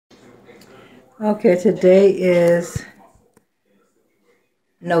Okay, today is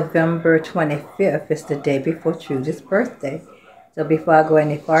November 25th. It's the day before Trudy's birthday. So before I go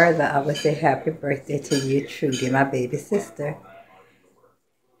any farther, I would say happy birthday to you, Trudy, my baby sister.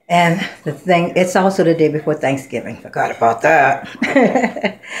 And it's also the day before Thanksgiving. Forgot about that.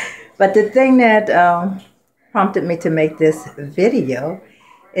 But the thing that prompted me to make this video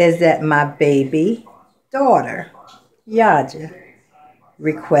is that my baby daughter, Yaja,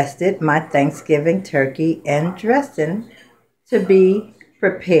 requested my Thanksgiving turkey and dressing to be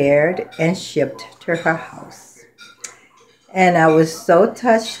prepared and shipped to her house. And I was so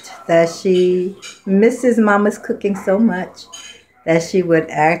touched that she misses Mama's cooking so much that she would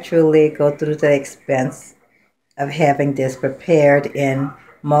actually go through the expense of having this prepared in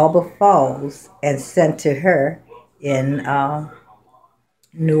Marble Falls and sent to her in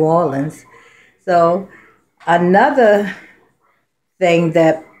New Orleans. So another thing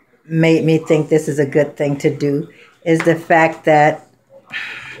that made me think this is a good thing to do is the fact that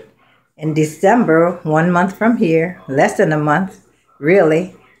in December, 1 month from here, less than a month,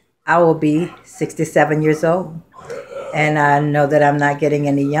 really, I will be 67 years old. And I know that I'm not getting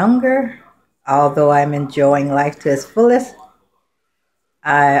any younger, although I'm enjoying life to its fullest.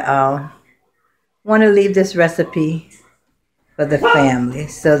 I want to leave this recipe for the family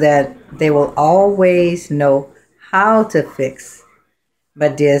so that they will always know how to fix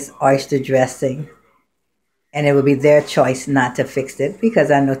Madea's oyster dressing. And it will be their choice not to fix it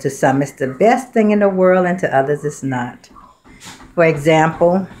because I know to some it's the best thing in the world and to others it's not. For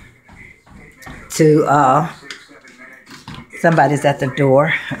example, to somebody's at the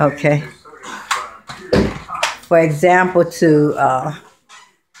door, okay. For example, to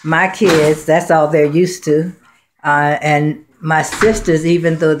my kids, that's all they're used to. And my sisters,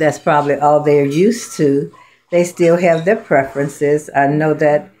 even though that's probably all they're used to, they still have their preferences.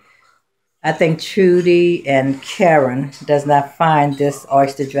 I think Trudy and Karen does not find this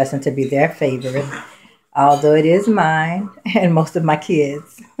oyster dressing to be their favorite, although it is mine and most of my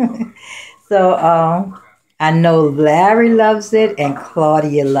kids. So I know Larry loves it and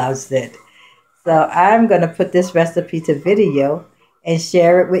Claudia loves it. So I'm going to put this recipe to video and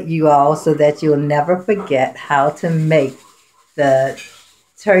share it with you all so that you'll never forget how to make the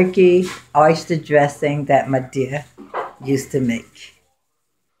turkey oyster dressing that Madea used to make.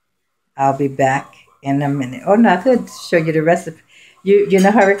 I'll be back in a minute. Oh, no, I could show you the recipe. You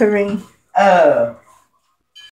know Hurricane?